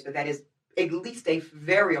acknowledge that is at least a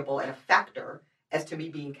variable and a factor as to me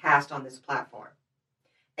being cast on this platform.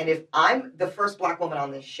 And if I'm the first black woman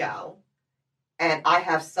on this show and I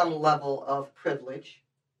have some level of privilege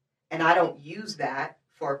and I don't use that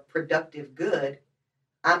for productive good,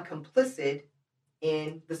 I'm complicit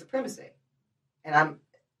in the supremacy. And I'm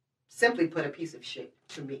simply put a piece of shit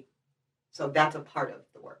to me. So that's a part of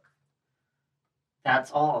the work.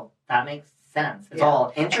 That's all. That makes sense. It's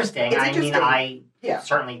all interesting. It's interesting. I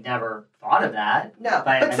certainly never thought of that. No,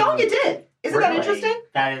 but Sonia did. Isn't that interesting?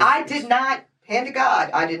 That is, I did not hand to God,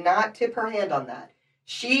 I did not tip her hand on that.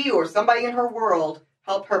 She or somebody in her world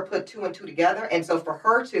helped her put 2 and 2 together. And so for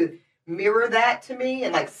her to mirror that to me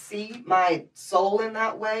and like see my soul in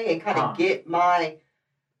that way and kind of get my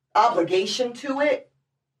obligation to it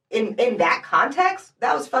in that context,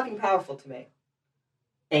 that was fucking powerful to me.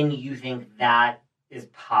 And you think that is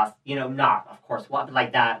not, of course, what,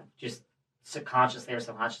 like that just subconsciously or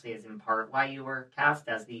subconsciously is in part why you were cast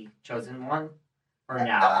as the chosen one? Or no, it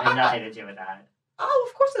has nothing to do with that? Oh,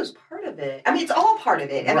 of course it was part of it. I mean, it's all part of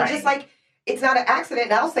it. And it's just like, it's not an accident.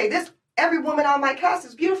 And I'll say this, every woman on my cast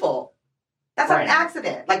is beautiful. That's not an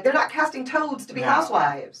accident. Like, they're not casting toads to be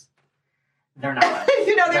housewives. They're not.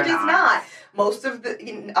 They're just not. Most of the,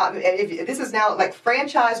 if this is now like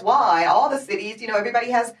franchise-wide, all the cities,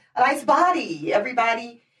 everybody has a nice body.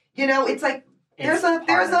 Everybody, it's like, there's an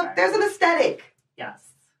aesthetic. Yes.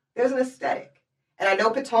 There's an aesthetic. And I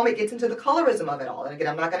know Potomac gets into the colorism of it all. And again,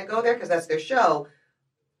 I'm not going to go there because that's their show.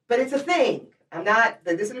 But it's a thing.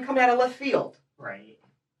 This isn't coming out of left field. Right.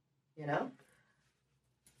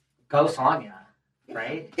 Go Sonya,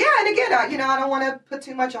 right? Yeah, and again, I don't want to put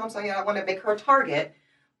too much on Sonya. I don't want to make her a target.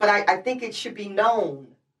 But I think it should be known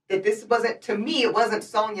that this wasn't, to me, it wasn't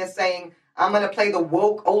Sonya saying, I'm going to play the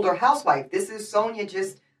woke older housewife. This is Sonya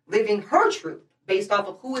just living her truth based off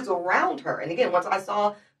of who is around her. And again, once I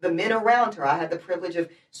saw the men around her, I had the privilege of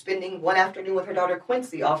spending one afternoon with her daughter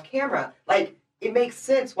Quincy off camera. Like, it makes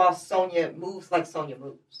sense why Sonya moves like Sonya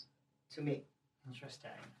moves, to me. Interesting.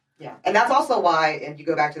 Yeah, and that's also why, and you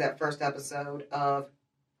go back to that first episode of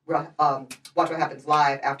Watch What Happens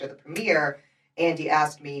Live after the premiere, Andy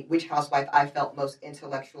asked me which housewife I felt most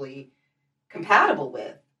intellectually compatible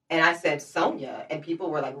with. And I said Sonya, and people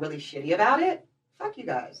were like really shitty about it. Fuck you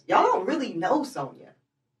guys. Y'all don't really know Sonya,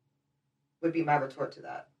 would be my retort to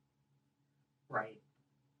that. Right.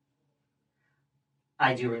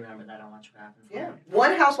 I do remember that on Watch What Happens Live. Yeah.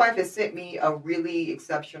 One housewife has sent me a really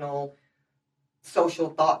exceptional social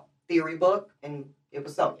thought theory book, and it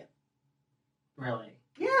was Sonya. Really?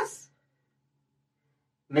 Yes.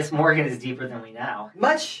 Miss Morgan is deeper than we know.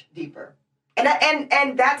 Much deeper.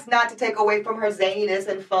 And that's not to take away from her zaniness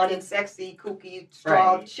and fun and sexy, kooky,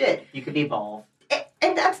 strong shit. You could be both.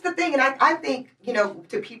 And that's the thing. And I think,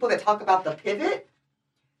 to people that talk about the pivot,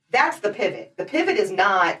 that's the pivot. The pivot is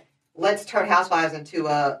not, let's turn Housewives into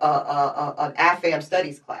an AFAM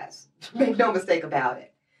studies class. Make no mistake about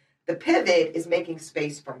it. The pivot is making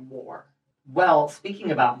space for more. Well,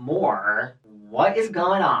 speaking about more, what is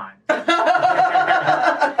going on? Talk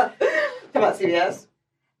about CBS?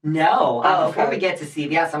 No. Before we get to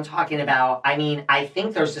CBS, I'm talking about, I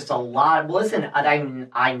think there's just a lot. Listen,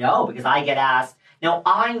 I know because I get asked. Now,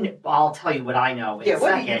 I'll tell you what I know in a second.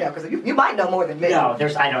 What do you know? Because you might know more than me. No,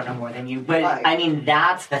 I don't know more than you. But,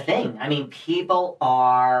 that's the thing. People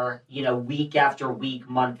are, week after week,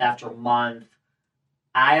 month after month.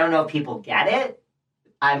 I don't know if people get it.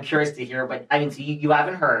 I'm curious to hear, but, so you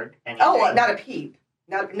haven't heard anything. Oh, not a peep.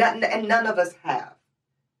 And none of us have.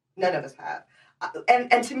 None of us have.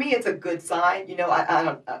 And to me, it's a good sign. I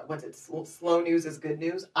don't, what's it? Slow news is good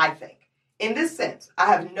news, I think. In this sense, I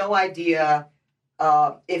have no idea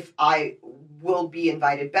if I will be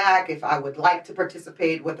invited back, if I would like to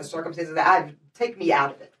participate, what the circumstances that take me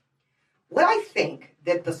out of it. What I think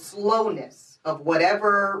that the slowness of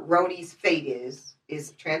whatever RHONY's fate is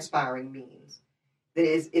transpiring means that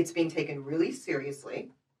it's being taken really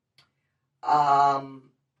seriously.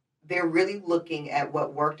 They're really looking at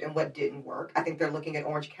what worked and what didn't work. I think they're looking at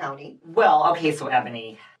Orange County. Well, okay, so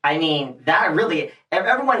Ebony, that really,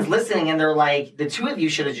 everyone's listening and they're like, the two of you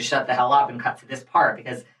should have just shut the hell up and cut to this part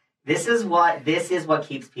because this is what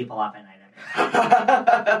keeps people up at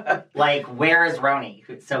night. Like, where is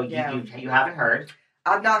RHONY? So you haven't heard?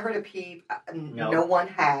 I've not heard a peep. No one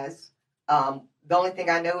has. The only thing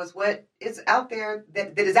I know is what is out there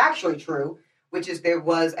that is actually true, which is there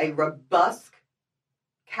was a robust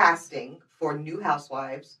casting for new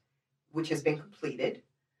housewives, which has been completed.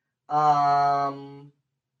 And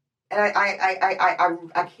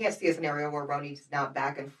I can't see a scenario where RHONY's not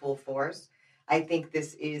back in full force. I think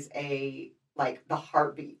this is the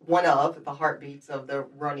heartbeat, one of the heartbeats of the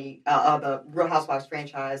RHONY, the Real Housewives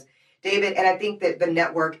franchise, David. And I think that the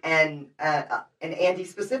network and Andy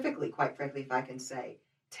specifically, quite frankly, if I can say,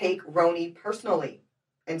 take RHONY personally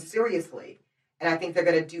and seriously. And I think they're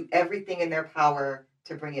going to do everything in their power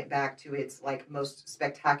to bring it back to its most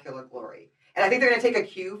spectacular glory. And I think they're going to take a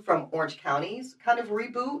cue from Orange County's kind of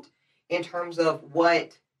reboot in terms of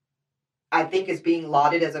what I think is being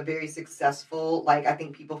lauded as a very successful, I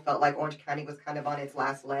think people felt like Orange County was kind of on its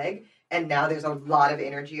last leg. And now there's a lot of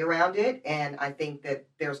energy around it. And I think that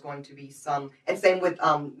there's going to be some, and same with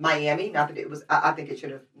Miami, not that it was, I think it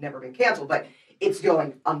should have never been canceled, but it's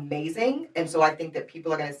going amazing. And so I think that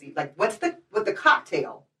people are going to see, like, what's the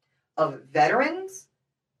cocktail of veterans,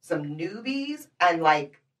 some newbies, and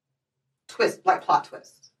like plot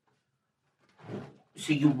twists.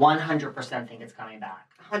 So you 100% think it's coming back?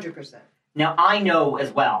 100%. Now, I know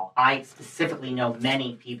as well, I specifically know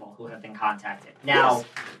many people who have been contacted. Now, yes,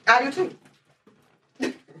 I do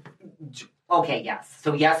too. Okay, yes.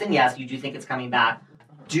 So yes and yes, you do think it's coming back.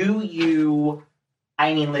 Do you,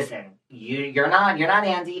 I mean, listen, you're not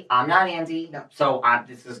Andy, I'm not Andy. No. So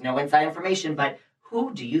this is no inside information, but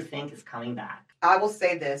who do you think is coming back? I will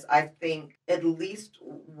say this. I think at least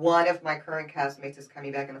one of my current castmates is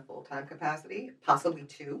coming back in a full-time capacity, possibly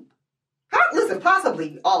two. Listen,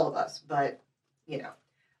 possibly all of us, but, you know,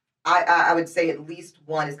 I would say at least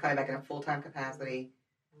one is coming back in a full-time capacity,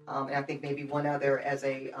 and I think maybe one other as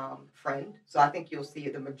a friend. So I think you'll see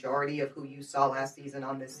the majority of who you saw last season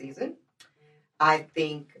on this season. I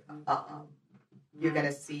think you're going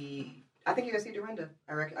to see Dorinda.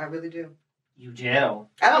 I really do. You do?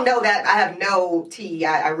 I don't know that. I have no tea.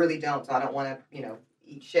 I really don't, so I don't want to,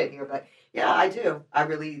 eat shit here. But, yeah, I do. I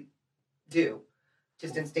really do,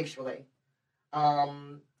 just instinctually.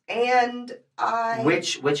 And I...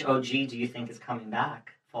 Which OG do you think is coming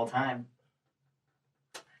back full-time?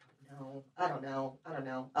 I don't know.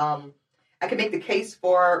 I can make the case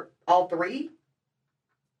for all three,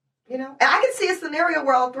 and I can see a scenario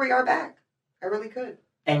where all three are back. I really could.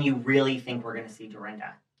 And you really think we're going to see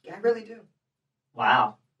Dorinda? Yeah, I really do.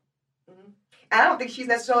 Wow. Mm-hmm. I don't think she's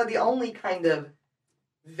necessarily the only kind of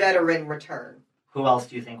veteran return. Who else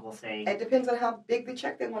do you think we'll see? It depends on how big the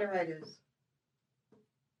check they want to write is.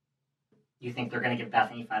 You think they're going to give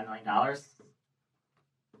Bethany $5 million?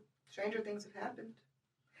 Stranger things have happened.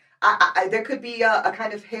 There could be a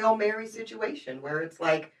kind of Hail Mary situation where it's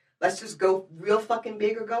like, let's just go real fucking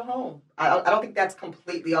big or go home. I don't think that's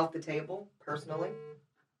completely off the table, personally.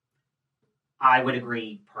 I would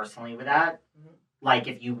agree personally with that. Mm-hmm. Like,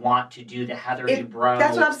 if you want to do the Heather Dubrow...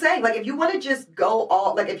 That's what I'm saying. Like, if you want to just go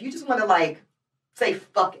all... Like, if you just want to, like, say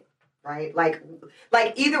fuck it, right? Like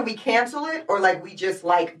either we cancel it or, like, we just,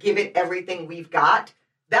 like, give it everything we've got.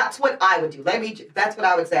 That's what I would do. That's what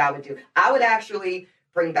I would say I would do. I would actually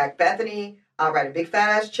bring back Bethany. I'll write a big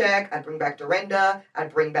fat ass check. I'd bring back Dorinda.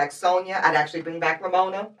 I'd bring back Sonia. I'd actually bring back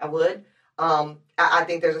Ramona. I would. I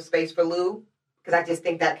think there's a space for Lou because I just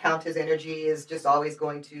think that Countess energy is just always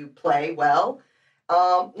going to play well.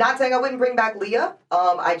 Not saying I wouldn't bring back Leah.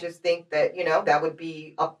 I just think that, that would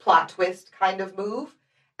be a plot twist kind of move.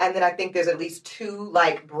 And then I think there's at least two,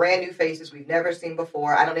 like, brand new faces we've never seen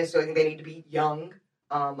before. I don't necessarily think they need to be young.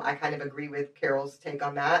 I kind of agree with Carol's take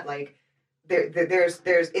on that. Like,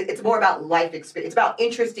 it's more about life experience. It's about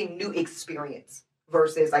interesting new experience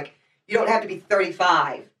versus, like, you don't have to be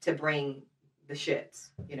 35 to bring the shits,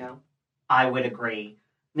 I would agree.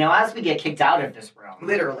 Now, as we get kicked out of this room...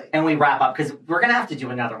 Literally. And we wrap up, because we're going to have to do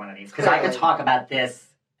another one of these, because I could talk about this.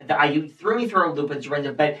 You threw me through a loop with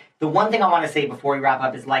Dorinda, but the one thing I want to say before we wrap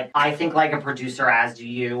up is, like, I think like a producer, as do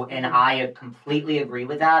you, and I completely agree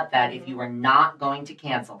with that if you are not going to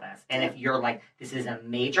cancel this, and if you're like, this is a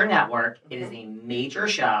major network, it is a major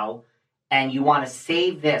show, and you want to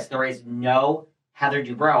save this, there is no Heather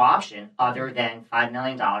Dubrow option other than $5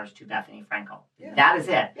 million to Bethany Frankel. Yeah. That is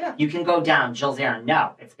it. Yeah. You can go down Jill Zarin.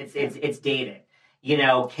 No, it's dated.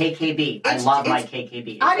 KKB. I love my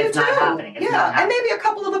KKB. It's not happening. It's not happening. And maybe a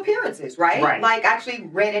couple of appearances, right? Like, actually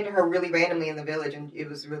ran into her really randomly in the village, and it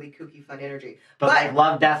was really kooky, fun energy. But like,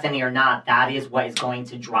 love Bethany or not, that is what is going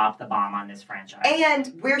to drop the bomb on this franchise.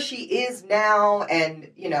 And where she is now,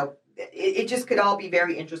 and, it just could all be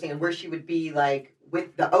very interesting, and where she would be, like,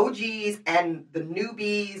 with the OGs and the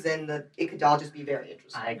newbies, and it could all just be very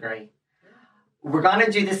interesting. I agree. We're going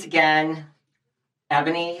to do this again.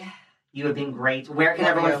 Ebony, you have been great. Where can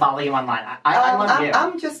everyone follow you online? I love you.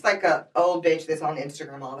 I'm just like a old bitch that's on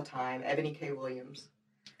Instagram all the time. Ebony K. Williams,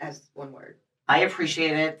 as one word. I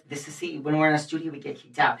appreciate it. When we're in a studio, we get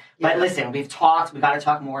kicked out. But listen, we've talked. We got to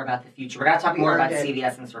talk more about the future. We're going to talk more about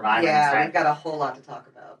CBS and Survivor. Yeah, we've got a whole lot to talk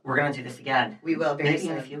about. We're going to do this again. We will, very soon.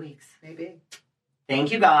 Maybe in a few weeks. Maybe.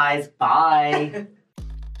 Thank you, guys. Bye.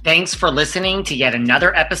 Thanks for listening to yet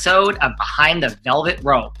another episode of Behind the Velvet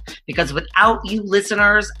Rope. Because without you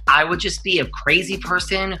listeners, I would just be a crazy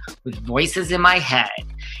person with voices in my head.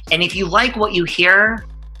 And if you like what you hear,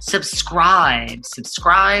 subscribe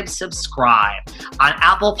on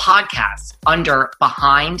Apple Podcasts under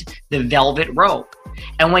Behind the Velvet Rope.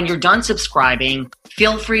 And when you're done subscribing,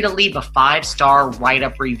 feel free to leave a 5-star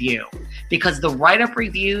write-up review, because the write-up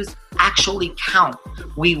reviews actually count.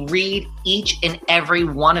 We read each and every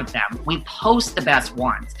one of them. We post the best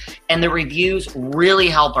ones. And the reviews really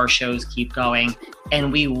help our shows keep going.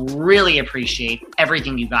 And we really appreciate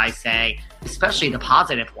everything you guys say, especially the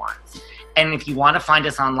positive ones. And if you want to find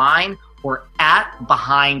us online, we're at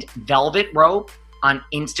Behind Velvet Rope on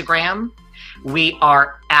Instagram. We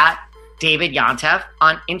are at David Yontef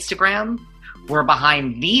on Instagram. We're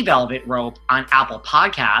Behind the Velvet Rope on Apple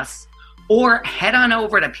Podcasts. Or head on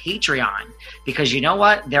over to Patreon, because you know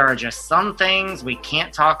what? There are just some things we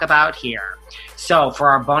can't talk about here. So for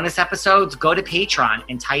our bonus episodes, go to Patreon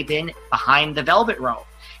and type in Behind the Velvet Rope.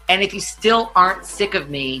 And if you still aren't sick of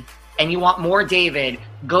me and you want more David,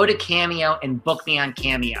 go to Cameo and book me on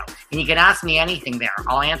Cameo. And you can ask me anything there.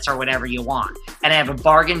 I'll answer whatever you want. And I have a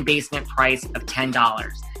bargain basement price of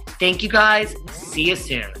 $10. Thank you guys. See you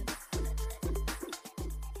soon.